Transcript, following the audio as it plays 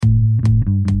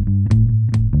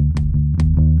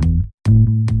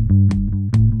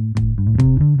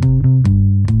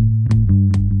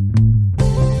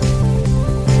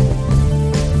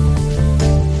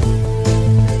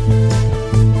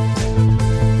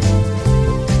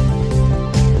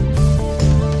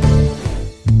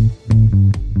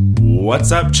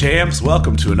What's up, champs?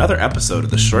 Welcome to another episode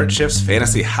of the Short Shifts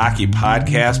Fantasy Hockey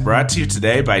Podcast, brought to you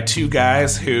today by two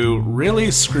guys who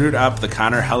really screwed up the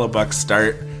Connor Hellebuyck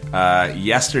start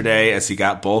yesterday as he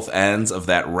got both ends of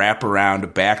that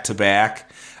wraparound back-to-back.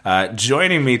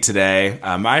 Joining me today,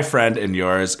 my friend and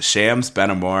yours, Shams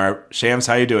Benamor. Shams,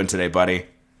 how you doing today, buddy?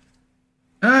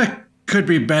 Could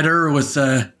be better with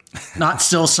not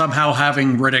still somehow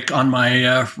having Riddick on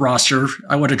my roster.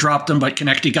 I would have dropped him, but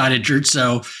Konecny got injured,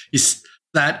 so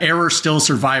that error still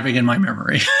surviving in my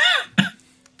memory.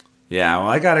 Yeah, well,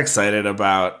 I got excited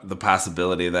about the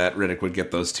possibility that Riddick would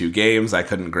get those two games. I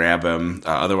couldn't grab him.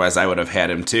 Otherwise, I would have had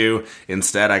him too.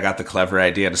 Instead, I got the clever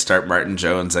idea to start Martin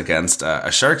Jones against a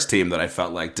Sharks team that I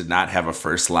felt like did not have a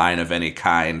first line of any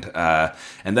kind.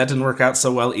 And that didn't work out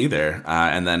so well either.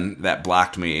 And then that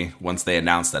blocked me once they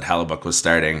announced that Hellebuyck was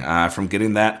starting from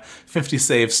getting that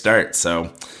 50-save start.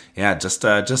 So yeah, just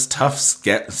tough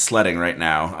sledding right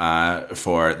now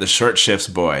for the Short Shifts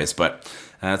boys. But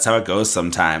that's how it goes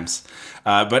sometimes.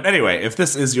 But anyway, if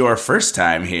this is your first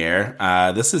time here,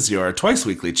 this is your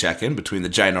twice-weekly check-in between the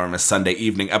ginormous Sunday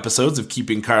evening episodes of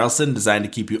Keeping Karlsson, designed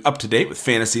to keep you up to date with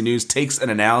fantasy news, takes,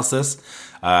 and analysis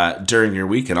during your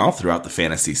week and all throughout the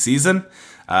fantasy season.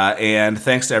 And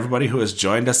thanks to everybody who has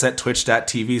joined us at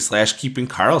twitch.tv/Keeping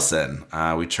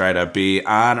Karlsson. We try to be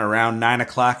on around 9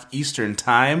 o'clock Eastern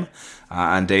time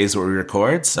on days where we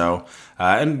record, so...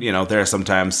 and, you know, there are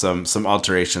sometimes some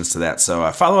alterations to that.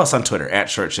 So follow us on Twitter at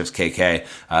ShortShiftsKK,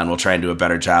 and we'll try and do a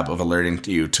better job of alerting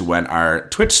you to when our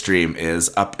Twitch stream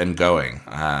is up and going.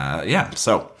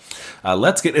 So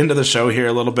let's get into the show here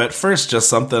a little bit. First, just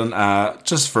something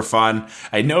just for fun.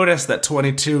 I noticed that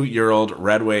 22-year-old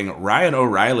Red Wing Ryan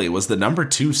O'Reilly was the number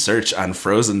 2 search on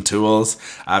Frozen Tools.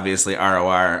 Obviously,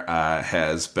 ROR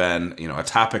has been, a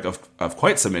topic of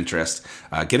quite some interest,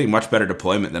 getting much better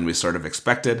deployment than we sort of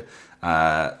expected.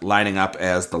 Lining up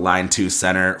as the line 2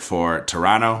 center for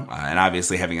Toronto, and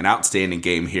obviously having an outstanding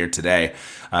game here today.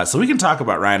 So we can talk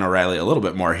about Ryan O'Reilly a little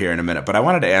bit more here in a minute, but I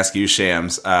wanted to ask you,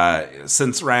 Shams,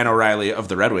 since Ryan O'Reilly of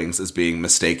the Red Wings is being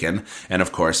mistaken, and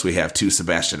of course we have 2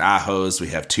 Sebastian Ahos, we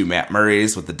have 2 Matt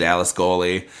Murrays with the Dallas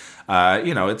goalie,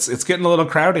 it's getting a little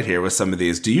crowded here with some of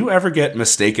these. Do you ever get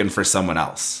mistaken for someone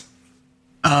else?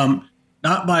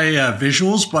 Not by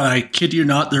visuals, but I kid you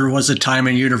not, there was a time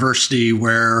in university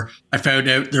where I found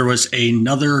out there was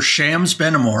another Shams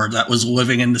Benamor that was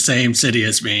living in the same city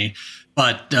as me,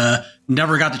 but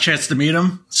never got the chance to meet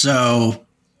him, so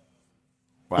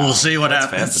we'll see what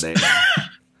happens. Fascinating.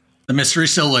 The mystery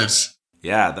still lives.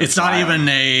 Yeah, it's not even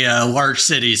a large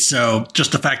city, so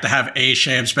just the fact to have a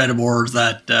Shams Benamor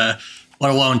that, let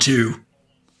alone 2.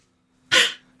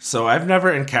 So I've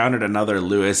never encountered another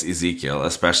Louis Ezekiel,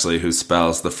 especially who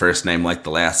spells the first name like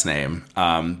the last name.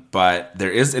 But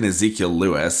there is an Ezekiel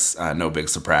Lewis, no big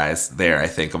surprise there. I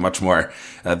think a much more,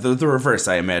 the reverse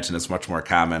I imagine is much more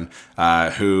common,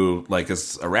 who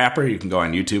is a rapper. You can go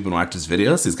on YouTube and watch his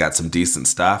videos. He's got some decent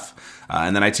stuff.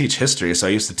 And then I teach history. So I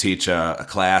used to teach a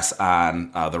class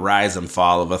on the rise and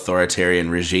fall of authoritarian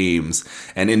regimes.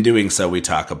 And in doing so, we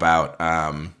talk about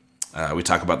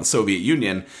the Soviet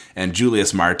Union, and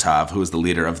Julius Martov, who is the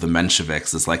leader of the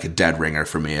Mensheviks, is like a dead ringer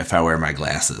for me if I wear my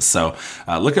glasses. So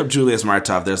look up Julius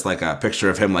Martov. There's like a picture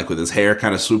of him with his hair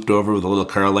kind of swooped over with a little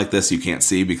curl like this. You can't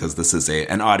see because this is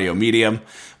an audio medium.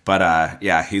 But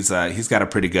he's got a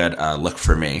pretty good look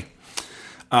for me.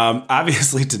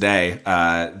 Obviously today,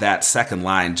 that second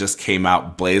line just came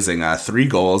out blazing, 3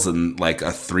 goals in a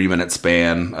 3-minute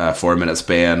span, 4-minute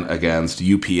span against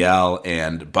UPL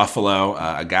and Buffalo,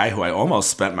 a guy who I almost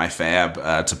spent my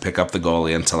fab to pick up the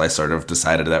goalie until I sort of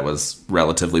decided that was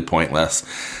relatively pointless.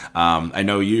 I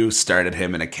know you started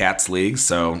him in a Cats league,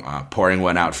 so pouring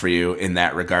one out for you in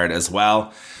that regard as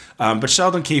well. But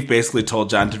Sheldon Keefe basically told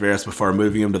John Tavares before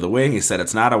moving him to the wing, he said,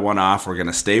 it's not a one-off, we're going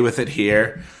to stay with it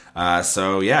here. I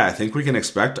think we can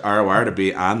expect ROR to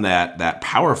be on that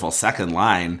powerful second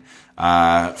line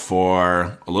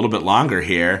for a little bit longer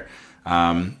here.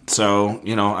 That's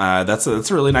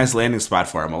a really nice landing spot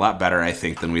for him. A lot better, I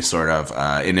think, than we sort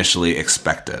of initially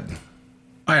expected.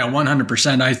 Oh, yeah,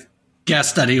 100%. I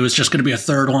guessed that he was just going to be a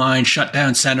third line,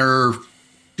 shutdown center,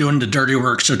 doing the dirty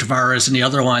work so Tavares and the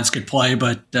other lines could play.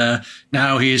 But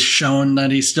now he's shown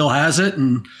that he still has it,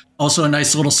 and also a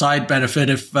nice little side benefit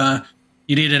if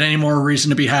you needed any more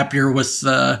reason to be happier with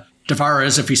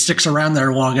Tavares. If he sticks around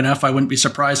there long enough, I wouldn't be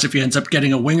surprised if he ends up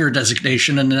getting a winger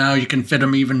designation, and now you can fit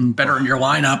him even better in your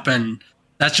lineup, and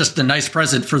that's just a nice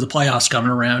present for the playoffs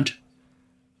coming around.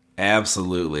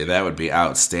 Absolutely. That would be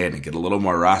outstanding. Get a little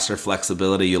more roster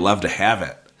flexibility. You love to have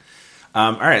it.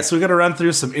 All right, so we're going to run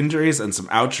through some injuries and some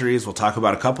outjuries. We'll talk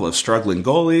about a couple of struggling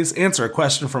goalies, answer a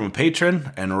question from a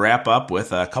patron, and wrap up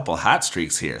with a couple hot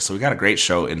streaks here. So we got a great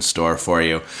show in store for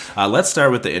you. Let's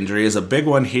start with the injuries. A big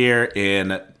one here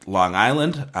in Long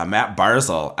Island. Matt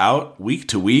Barzal out week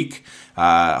to week.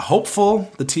 Hopeful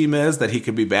the team is that he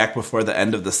could be back before the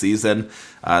end of the season.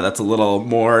 That's a little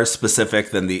more specific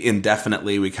than the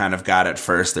indefinitely we kind of got at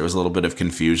first. There was a little bit of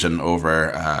confusion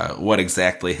over what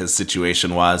exactly his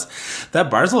situation was.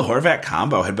 That Barzal-Horvat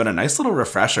combo had been a nice little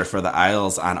refresher for the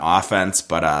Isles on offense,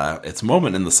 but its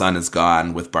moment in the sun is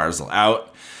gone with Barzal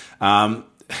out.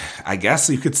 I guess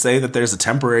you could say that there's a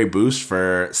temporary boost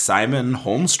for Simon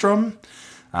Holmstrom.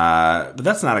 But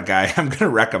that's not a guy I'm going to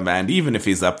recommend, even if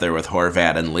he's up there with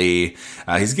Horvat and Lee.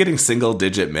 He's getting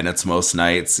single-digit minutes most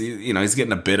nights. He's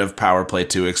getting a bit of power play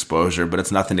 2 exposure, but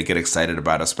it's nothing to get excited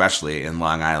about, especially in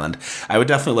Long Island. I would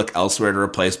definitely look elsewhere to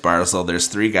replace Barzal. There's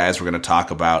 3 guys we're going to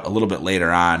talk about a little bit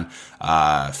later on.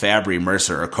 Fabry,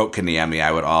 Mercer, or Kotkaniemi.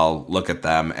 I would all look at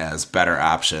them as better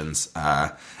options.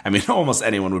 Almost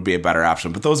anyone would be a better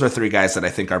option, but those are 3 guys that I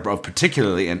think are of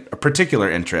particular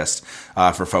interest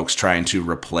for folks trying to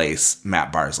replace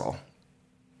Matt Barzal.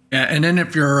 Yeah, and then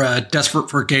if you're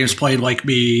desperate for games played like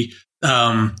me,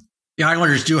 the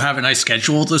Islanders do have a nice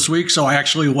schedule this week, so I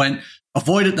actually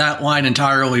avoided that line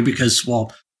entirely because,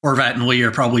 Horvat and Lee are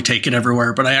probably taken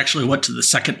everywhere, but I actually went to the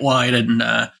second line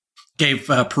and gave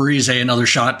Parise another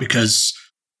shot because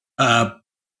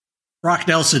Brock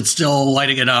Nelson's still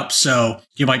lighting it up, so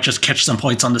you might just catch some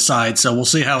points on the side. So we'll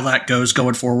see how that goes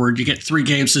going forward. You get 3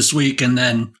 games this week, and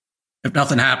then if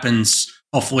nothing happens,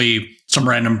 hopefully some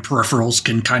random peripherals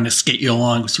can kind of skate you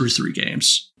along through 3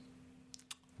 games.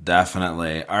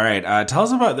 Definitely. All right. Tell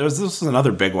us about, this was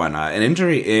another big one, an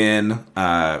injury in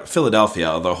Philadelphia,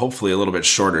 although hopefully a little bit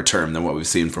shorter term than what we've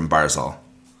seen from Barzal.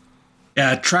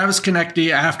 Yeah, Travis Konecny,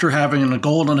 after having a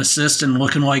goal and an assist and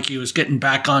looking like he was getting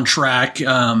back on track,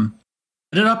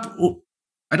 ended up,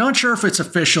 I'm not sure if it's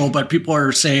official, but people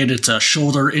are saying it's a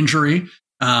shoulder injury.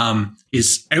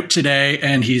 He's out today,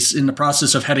 and he's in the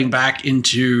process of heading back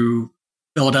into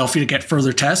Philadelphia to get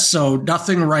further tests. So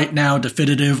nothing right now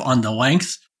definitive on the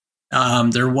length.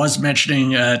 There was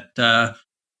mentioning that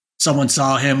someone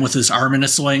saw him with his arm in a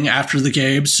sling after the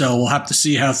game, so we'll have to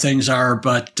see how things are.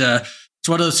 But it's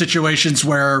one of those situations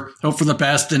where hope for the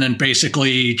best, and then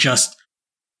basically just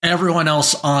everyone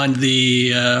else on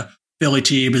the Philly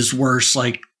team is worse.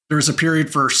 Like, there was a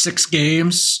period for 6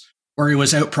 games where he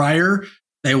was out prior.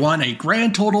 They won a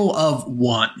grand total of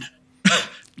 1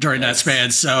 during that span,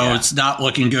 so It's not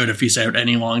looking good if he's out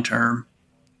any long term.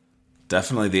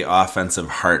 Definitely the offensive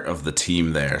heart of the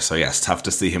team there. So yes, tough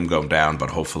to see him go down, but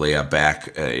hopefully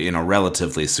back,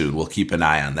 relatively soon. We'll keep an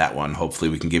eye on that one. Hopefully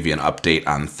we can give you an update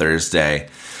on Thursday.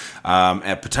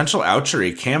 At potential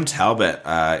outjury, Cam Talbot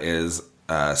is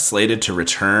slated to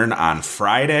return on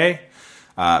Friday.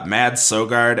 Mads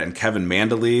Søgaard and Kevin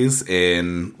Mandolese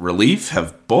in relief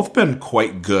have both been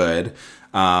quite good,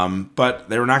 but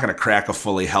they were not going to crack a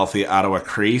fully healthy Ottawa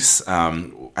crease.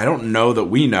 I don't know that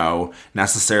we know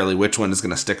necessarily which one is going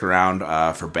to stick around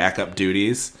for backup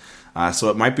duties. So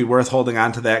it might be worth holding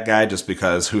on to that guy just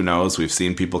because, who knows, we've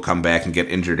seen people come back and get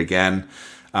injured again.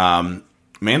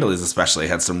 Mandolese especially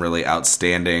had some really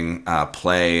outstanding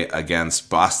play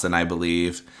against Boston, I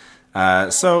believe.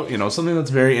 So something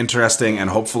that's very interesting, and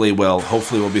hopefully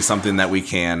will be something that we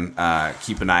can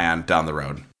keep an eye on down the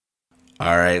road.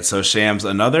 All right, so Shams,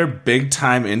 another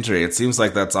big-time injury. It seems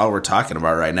like that's all we're talking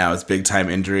about right now is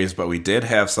big-time injuries, but we did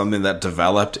have something that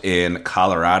developed in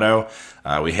Colorado.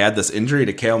 We had this injury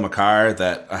to Cale Makar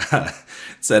that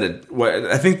said it.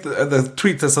 I think the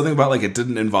tweet says something about like it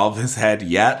didn't involve his head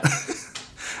yet.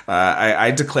 I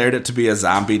declared it to be a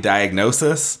zombie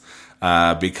diagnosis.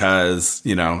 Because,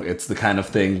 it's the kind of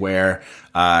thing where,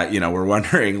 we're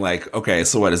wondering like, okay,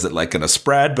 so what is it like going to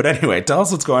spread? But anyway, tell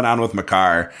us what's going on with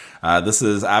Makar. This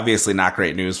is obviously not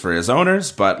great news for his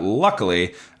owners, but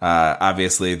luckily,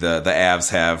 obviously the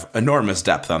Avs have enormous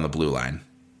depth on the blue line.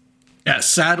 Yeah,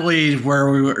 sadly,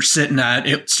 where we were sitting at,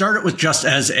 it started with just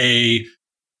as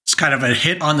it's kind of a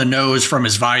hit on the nose from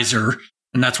his visor.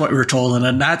 And that's what we were told.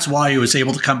 And that's why he was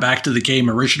able to come back to the game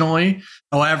originally.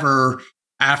 However,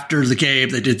 after the game,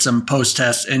 they did some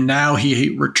post-tests, and now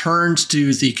he returns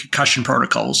to the concussion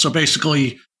protocol. So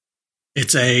basically,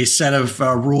 it's a set of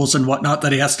rules and whatnot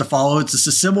that he has to follow. It's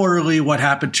similarly what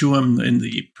happened to him in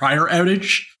the prior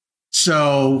outage.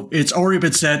 So it's already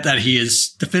been said that he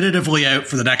is definitively out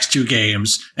for the next 2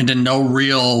 games, and then no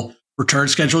real return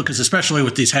schedule, because especially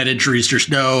with these head injuries, there's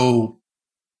no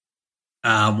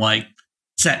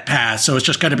set path. So it's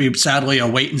just going to be sadly a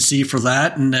wait and see for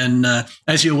that. And then,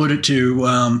 as you alluded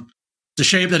to, a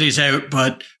shame that he's out,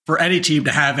 but for any team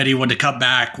to have anyone to come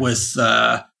back with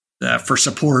for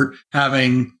support,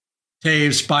 having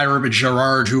Taves, Byram, and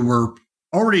Girard, who were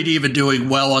already even doing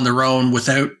well on their own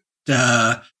without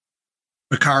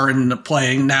Makarin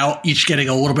playing, now each getting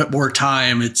a little bit more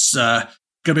time. It's going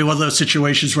to be one of those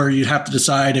situations where you have to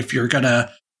decide if you're going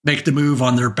to make the move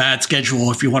on their bad schedule,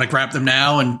 if you want to grab them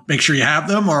now and make sure you have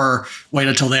them, or wait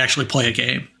until they actually play a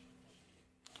game.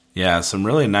 Yeah, some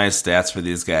really nice stats for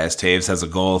these guys. Taves has a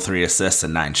goal, 3 assists,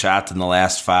 and 9 shots in the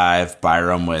last 5.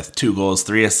 Byram with 2 goals,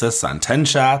 3 assists on 10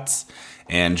 shots.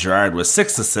 And Girard with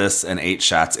 6 assists and 8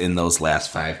 shots in those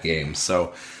last 5 games.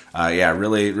 So,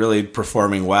 really, really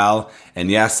performing well.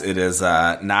 And yes, it is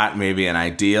not maybe an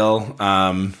ideal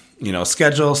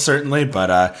schedule, certainly,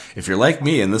 but if you're like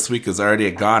me and this week is already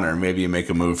a goner, maybe you make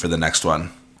a move for the next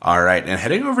one. All right, and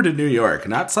heading over to New York,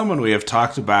 not someone we have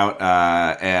talked about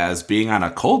as being on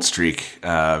a cold streak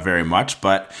very much,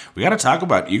 but we got to talk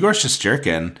about Igor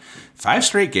Shesterkin. 5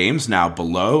 straight games now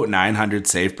below 900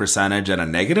 save percentage and a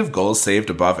negative goals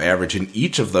saved above average in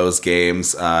each of those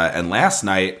games. And last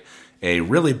night, a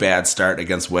really bad start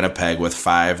against Winnipeg with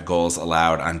 5 goals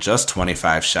allowed on just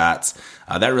 25 shots.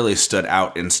 That really stood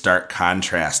out in stark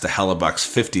contrast to Hellebuck's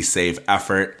 50 save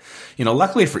effort.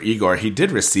 Luckily for Igor, he did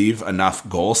receive enough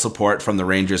goal support from the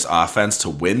Rangers offense to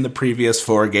win the previous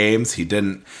 4 games. They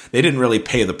didn't really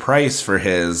pay the price for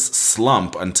his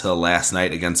slump until last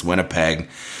night against Winnipeg.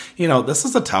 This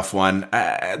is a tough one.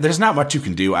 There's not much you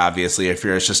can do, obviously, if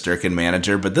you're a Shesterkin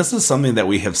manager, but this is something that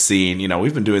we have seen.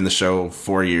 We've been doing the show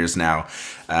 4 years now.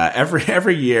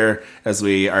 Every year, as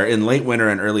we are in late winter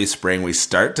and early spring, we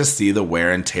start to see the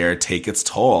wear and tear take its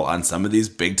toll on some of these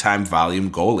big-time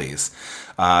volume goalies.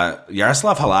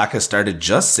 Yaroslav Halak has started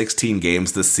just 16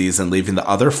 games this season, leaving the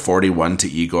other 41 to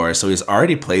Igor, so he's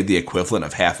already played the equivalent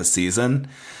of half a season.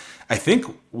 I think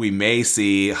we may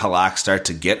see Halak start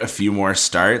to get a few more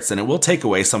starts, and it will take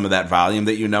away some of that volume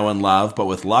that you know and love, but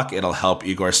with luck, it'll help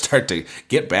Igor start to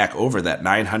get back over that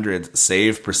 900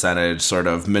 save percentage sort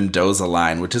of Mendoza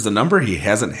line, which is a number he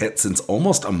hasn't hit since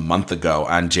almost a month ago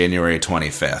on January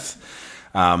 25th.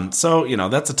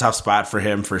 That's a tough spot for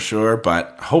him for sure,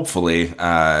 but hopefully,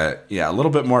 a little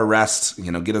bit more rest,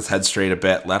 get his head straight a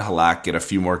bit, let Halak get a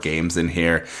few more games in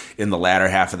here in the latter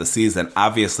half of the season.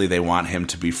 Obviously, they want him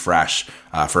to be fresh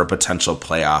for a potential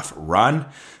playoff run,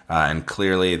 and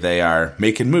clearly they are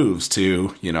making moves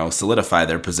to, solidify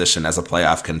their position as a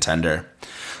playoff contender.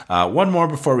 One more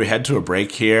before we head to a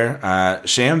break here.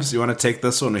 Shams, you want to take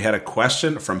this one? We had a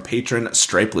question from patron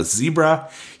Stripeless Zebra.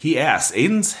 He asks,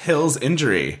 Adin Hill's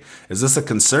injury, is this a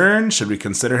concern? Should we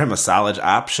consider him a solid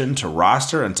option to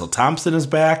roster until Thompson is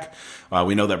back?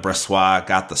 We know that Brossoit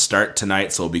got the start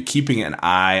tonight, so we'll be keeping an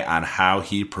eye on how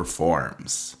he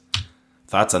performs.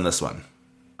 Thoughts on this one?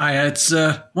 It's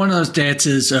one of those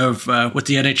dances of with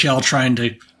the NHL trying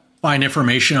to find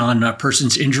information on a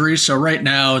person's injuries. So right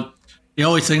now, the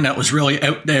only thing that was really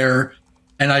out there,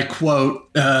 and I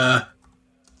quote,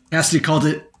 Cassidy called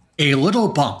it a little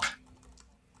bump.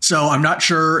 So I'm not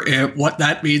sure what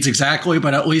that means exactly,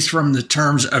 but at least from the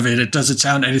terms of it, it doesn't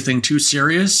sound anything too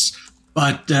serious.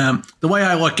 But the way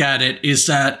I look at it is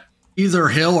that either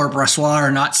Hill or Brossoit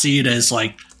are not seen as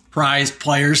like prized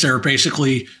players. They're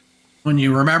basically, when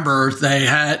you remember, they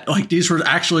had these were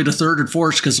actually the third and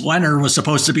fourth because Leonard was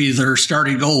supposed to be their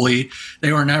starting goalie.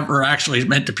 They were never actually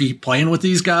meant to be playing with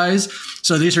these guys.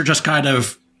 So these are just kind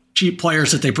of cheap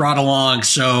players that they brought along.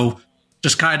 So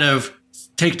just kind of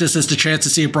take this as the chance to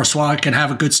see if Brossoit can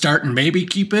have a good start and maybe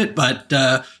keep it. But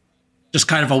just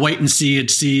kind of a wait and see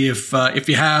if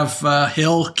you have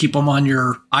Hill, keep him on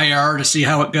your IR to see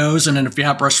how it goes. And then if you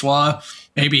have Brossoit,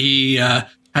 maybe he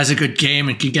has a good game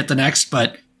and can get the next.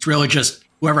 But it's really just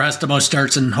whoever has the most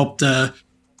starts and hope the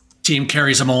team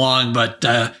carries them along. But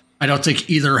I don't think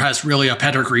either has really a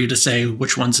pedigree to say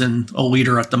which one's in a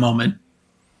leader at the moment.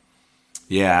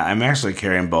 Yeah, I'm actually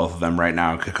carrying both of them right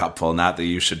now in Cupful. Not that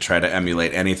you should try to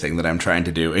emulate anything that I'm trying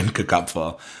to do in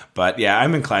Cupful. But yeah,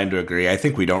 I'm inclined to agree. I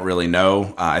think we don't really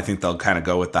know. I think they'll kind of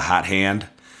go with the hot hand.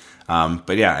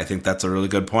 But yeah, I think that's a really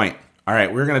good point. All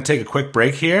right, we're going to take a quick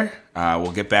break here.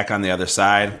 We'll get back on the other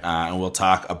side, and we'll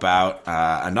talk about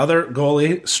another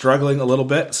goalie struggling a little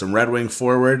bit, some Red Wing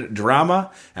forward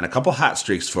drama, and a couple hot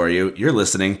streaks for you. You're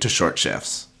listening to Short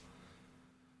Shifts.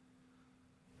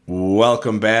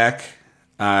 Welcome back.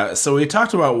 So we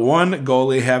talked about one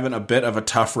goalie having a bit of a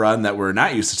tough run that we're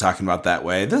not used to talking about that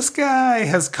way. This guy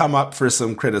has come up for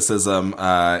some criticism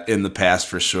in the past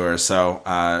for sure.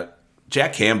 So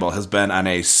Jack Campbell has been on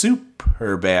a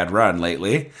super bad run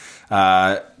lately.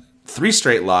 3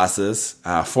 straight losses,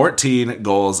 14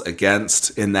 goals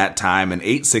against in that time, an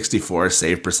 .864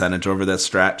 save percentage over that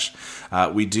stretch.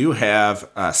 We do have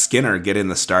Skinner getting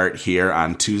the start here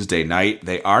on Tuesday night.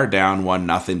 They are down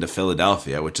 1-0 to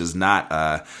Philadelphia, which is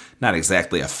not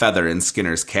exactly a feather in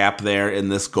Skinner's cap there in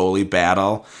this goalie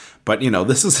battle. But,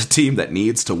 this is a team that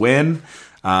needs to win.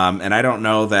 And I don't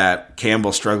know that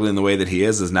Campbell struggling the way that he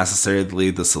is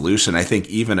necessarily the solution. I think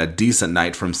even a decent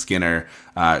night from Skinner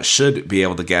should be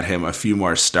able to get him a few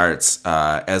more starts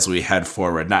as we head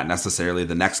forward. Not necessarily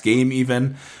the next game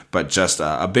even, but just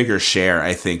a bigger share,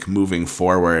 I think, moving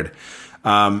forward.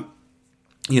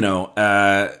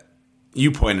 You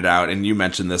pointed out, and you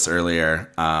mentioned this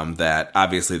earlier, that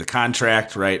obviously the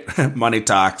contract, right? Money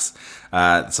talks.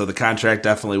 So the contract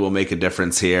definitely will make a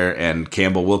difference here, and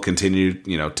Campbell will continue,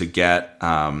 to get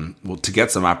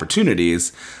some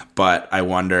opportunities. But I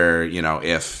wonder,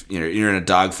 if you're in a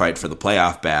dogfight for the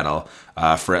playoff battle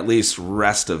for at least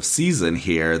rest of season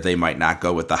here, they might not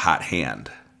go with the hot hand.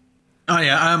 Oh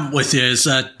yeah, I'm with you. Is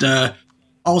that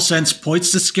all sense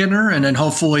points to Skinner, and then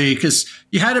hopefully, because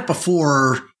you had it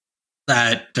before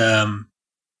that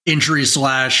injury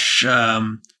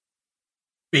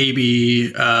 /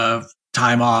 baby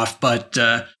time off, but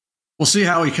we'll see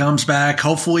how he comes back.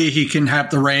 Hopefully he can have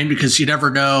the reign, because you never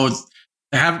know.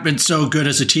 They haven't been so good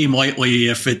as a team lately.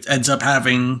 If it ends up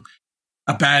having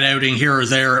a bad outing here or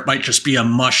there, it might just be a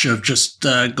mush of just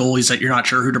goalies that you're not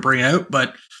sure who to bring out,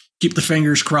 but keep the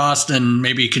fingers crossed, and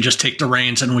maybe you can just take the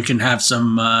reins and we can have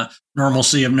some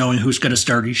normalcy of knowing who's going to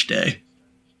start each day.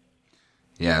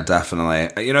 Yeah,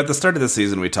 definitely. At the start of the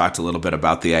season, we talked a little bit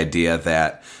about the idea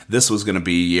that this was going to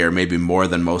be a year, maybe more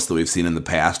than most that we've seen in the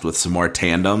past, with some more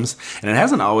tandems. And it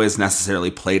hasn't always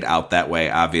necessarily played out that way.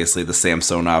 Obviously, the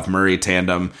Samsonov-Murray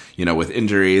tandem, with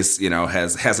injuries,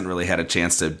 hasn't really had a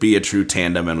chance to be a true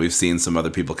tandem. And we've seen some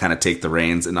other people kind of take the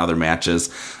reins in other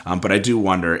matches. But I do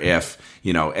wonder if,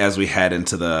 as we head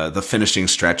into the finishing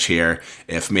stretch here,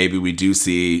 if maybe we do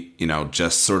see,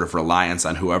 just sort of reliance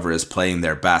on whoever is playing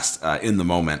their best in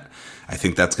the moment. I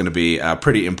think that's going to be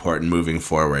pretty important moving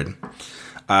forward.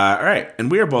 All right,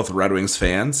 and we are both Red Wings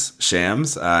fans,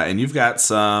 Shams, and you've got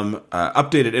some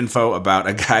updated info about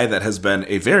a guy that has been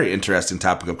a very interesting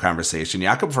topic of conversation.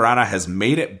 Jakub Vrana has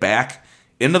made it back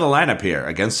into the lineup here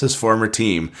against his former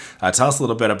team. Tell us a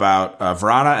little bit about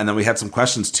Vrana, and then we had some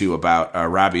questions too about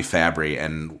Robby Fabbri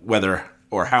and whether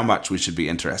or how much we should be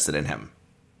interested in him.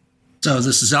 So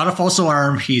this is not a false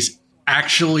alarm. He's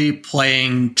actually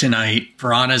playing tonight.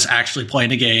 Vrana's actually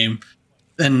playing a game.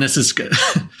 And this is good.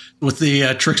 With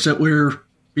the tricks that we're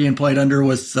being played under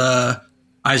with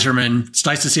Yzerman, it's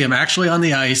nice to see him actually on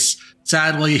the ice.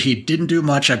 Sadly, he didn't do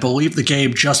much. I believe the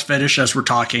game just finished as we're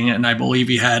talking, and I believe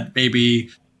he had maybe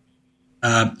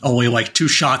only like 2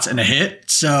 shots and a hit.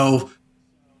 So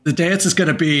the dance is going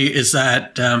to be is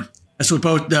that, as we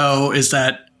both know, is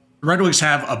that the Red Wings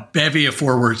have a bevy of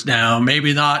forwards now.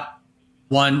 Maybe not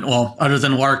one, well, other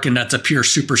than Larkin, that's a pure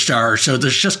superstar. So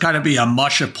there's just got to be a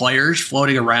mush of players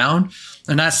floating around.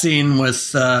 And that's seen with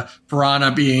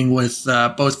Vrana being with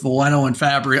both Veleno and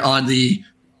Fabbri on the,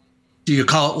 do you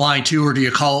call it line 2 or do you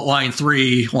call it line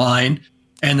 3 line?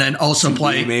 And then also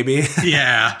play. Maybe.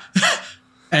 Yeah.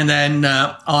 And then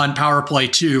on power play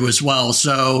 2 as well.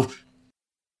 So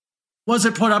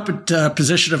wasn't put up in a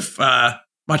position of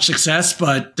much success,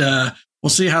 but we'll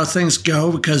see how things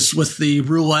go, because with the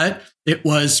roulette, it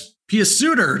was Pius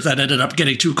Suter that ended up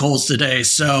getting 2 goals today.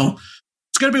 So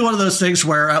it's going to be one of those things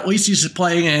where at least he's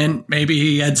playing in. Maybe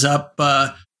he ends up,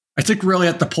 I think really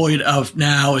at the point of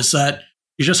now is that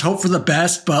you just hope for the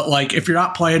best. But like, if you're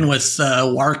not playing with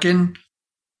Larkin,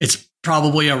 it's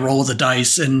probably a roll of the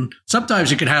dice. And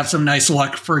sometimes you can have some nice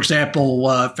luck. For example,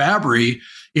 Fabbri,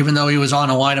 even though he was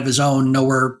on a line of his own,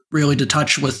 nowhere really to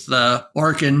touch with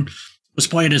Larkin, was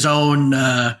playing his own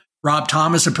Rob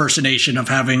Thomas impersonation of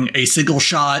having a single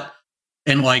shot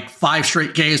in like 5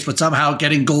 straight games, but somehow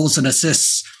getting goals and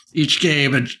assists each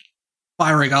game and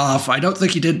firing off. I don't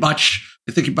think he did much.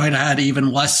 I think he might have had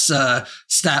even less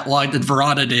stat line than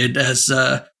Vrana did as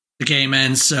the game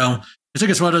ends. So I think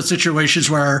it's one of those situations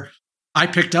where I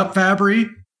picked up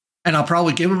Fabbri, and I'll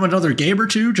probably give him another game or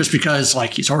 2 just because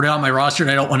like he's already on my roster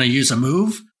and I don't want to use a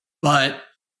move. But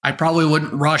I probably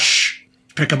wouldn't rush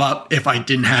pick him up if I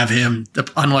didn't have him,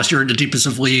 unless you're in the deepest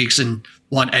of leagues and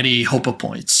want any hope of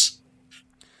points.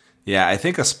 Yeah, I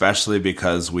think especially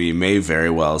because we may very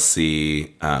well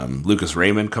see Lucas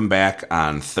Raymond come back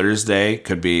on Thursday.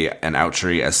 Could be an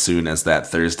outry as soon as that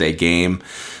Thursday game.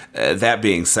 That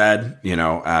being said,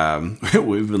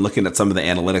 we've been looking at some of the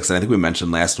analytics, and I think we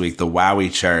mentioned last week the WOWY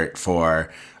chart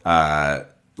for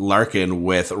Larkin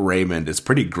with Raymond is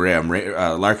pretty grim.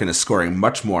 Larkin is scoring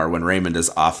much more when Raymond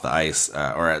is off the ice,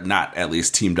 or not at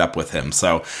least teamed up with him.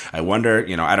 So I wonder,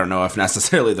 I don't know if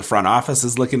necessarily the front office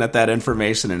is looking at that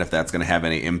information and if that's going to have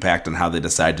any impact on how they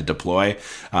decide to deploy.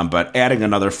 But adding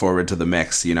another forward to the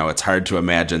mix, it's hard to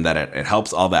imagine that it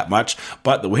helps all that much.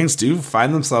 But the Wings do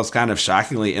find themselves kind of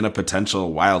shockingly in a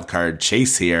potential wild card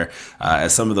chase here,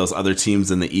 as some of those other teams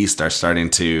in the East are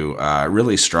starting to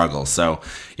really struggle. So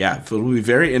yeah, it will be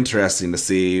very interesting to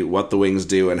see what the Wings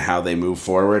do and how they move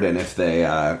forward, and if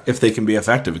they can be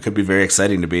effective. It could be very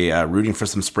exciting to be rooting for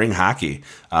some spring hockey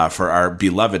for our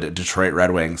beloved Detroit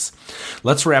Red Wings.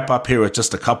 Let's wrap up here with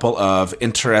just a couple of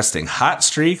interesting hot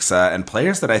streaks and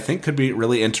players that I think could be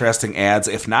really interesting adds,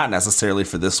 if not necessarily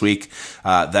for this week,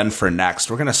 then for next.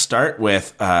 We're going to start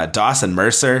with Dawson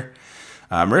Mercer.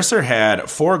 Mercer had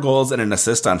 4 goals and an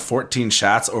assist on 14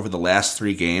 shots over the last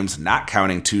 3 games, not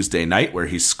counting Tuesday night where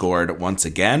he scored once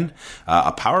again.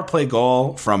 A power play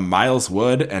goal from Miles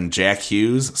Wood and Jack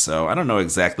Hughes, so I don't know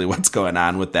exactly what's going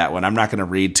on with that one. I'm not going to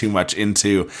read too much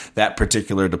into that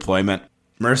particular deployment.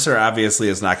 Mercer obviously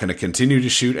is not going to continue to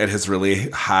shoot at his really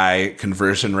high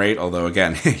conversion rate, although,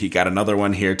 again, he got another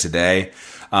one here today.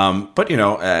 But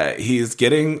he's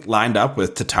getting lined up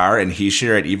with Tatar and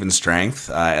Hischier at even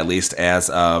strength, at least as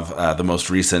of the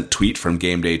most recent tweet from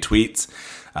Game Day Tweets.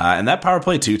 And that power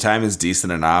play 2 time is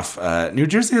decent enough. New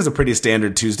Jersey has a pretty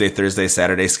standard Tuesday, Thursday,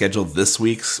 Saturday schedule this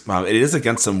week. It is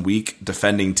against some weak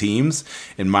defending teams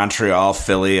in Montreal,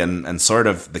 Philly, and sort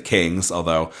of the Kings,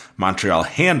 although Montreal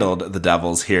handled the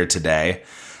Devils here today.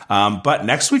 But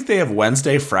next week they have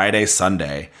Wednesday, Friday,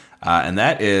 Sunday. And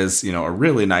that is, a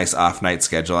really nice off-night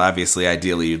schedule. Obviously,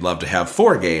 ideally, you'd love to have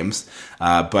 4 games,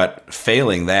 but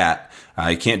failing that,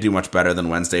 you can't do much better than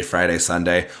Wednesday, Friday,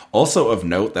 Sunday. Also of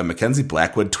note that Mackenzie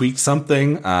Blackwood tweaked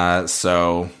something,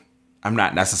 so I'm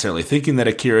not necessarily thinking that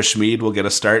Akira Schmid will get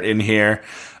a start in here,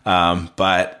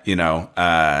 but,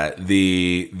 the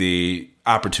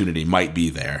opportunity might be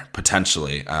there,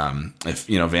 potentially, if,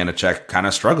 Vanacek kind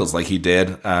of struggles like he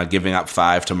did, giving up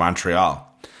 5 to Montreal.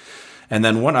 And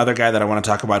then one other guy that I want to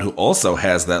talk about who also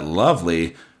has that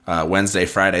lovely Wednesday,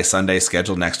 Friday, Sunday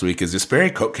schedule next week is Jesperi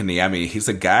Kotkaniemi. He's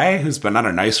a guy who's been on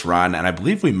a nice run, and I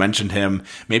believe we mentioned him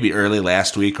maybe early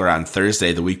last week or on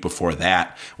Thursday the week before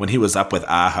that when he was up with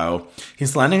Aho.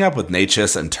 He's lining up with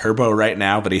Necas and Turbo right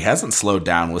now, but he hasn't slowed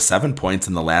down with 7 points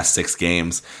in the last 6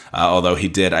 games, although he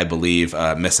did, I believe,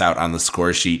 miss out on the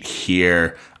score sheet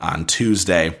here on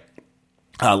Tuesday.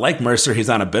 Like Mercer, he's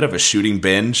on a bit of a shooting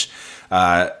binge.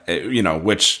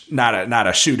 Which not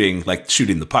a shooting, like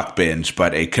shooting the puck binge,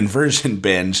 but a conversion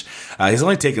binge. He's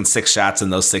only taken 6 shots in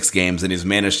those 6 games, and he's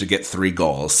managed to get 3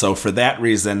 goals. So for that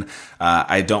reason,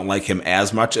 I don't like him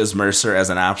as much as Mercer as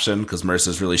an option, because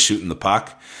Mercer's really shooting the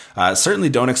puck. Certainly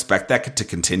don't expect that to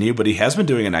continue, but he has been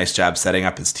doing a nice job setting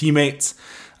up his teammates.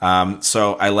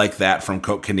 So I like that from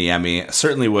Kotkaniemi.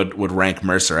 Certainly would rank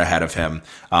Mercer ahead of him.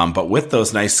 But with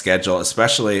those nice schedule,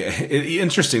 especially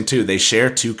interesting too, they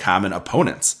share 2 common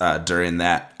opponents during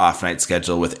that off-night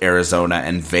schedule with Arizona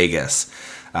and Vegas.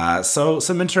 So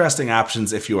some interesting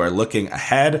options if you are looking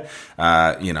ahead.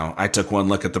 I took one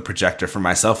look at the projector for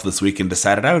myself this week and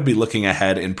decided I would be looking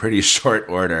ahead in pretty short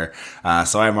order.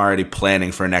 So I'm already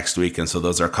planning for next week. And so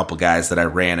those are a couple guys that I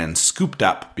ran and scooped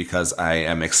up because I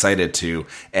am excited to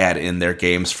add in their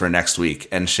games for next week.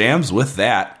 And Shams, with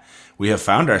that, we have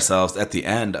found ourselves at the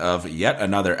end of yet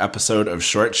another episode of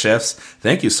Short Shifts.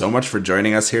 Thank you so much for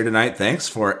joining us here tonight. Thanks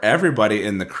for everybody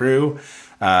in the crew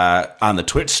on the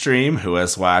Twitch stream who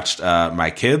has watched my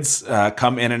kids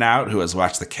come in and out, who has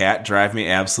watched the cat drive me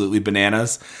absolutely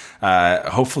bananas.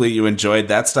 Hopefully you enjoyed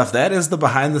that stuff. That is the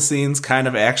behind the scenes kind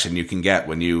of action you can get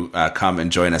when you come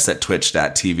and join us at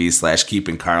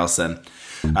twitch.tv/KeepingKarlsson.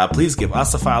 Please give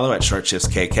us a follow at Short Shifts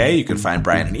KK. You can find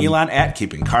Brian and Elon at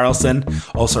Keeping Karlsson.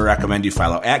 Also recommend you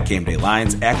follow at Game Day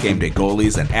Lines, at Game Day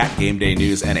Goalies, and at Game Day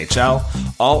News NHL,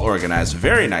 all organized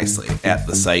very nicely at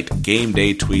the site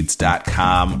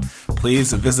GameDayTweets.com.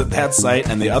 Please visit that site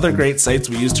and the other great sites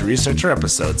we use to research our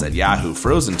episodes at Yahoo,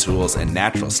 Frozen Tools, and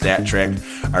Natural Stat Trick.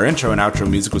 Our intro and outro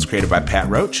music was created by Pat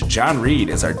Roach. John Reed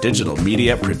is our digital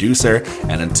media producer.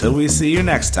 And until we see you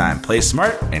next time, play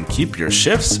smart and keep your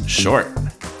shifts short.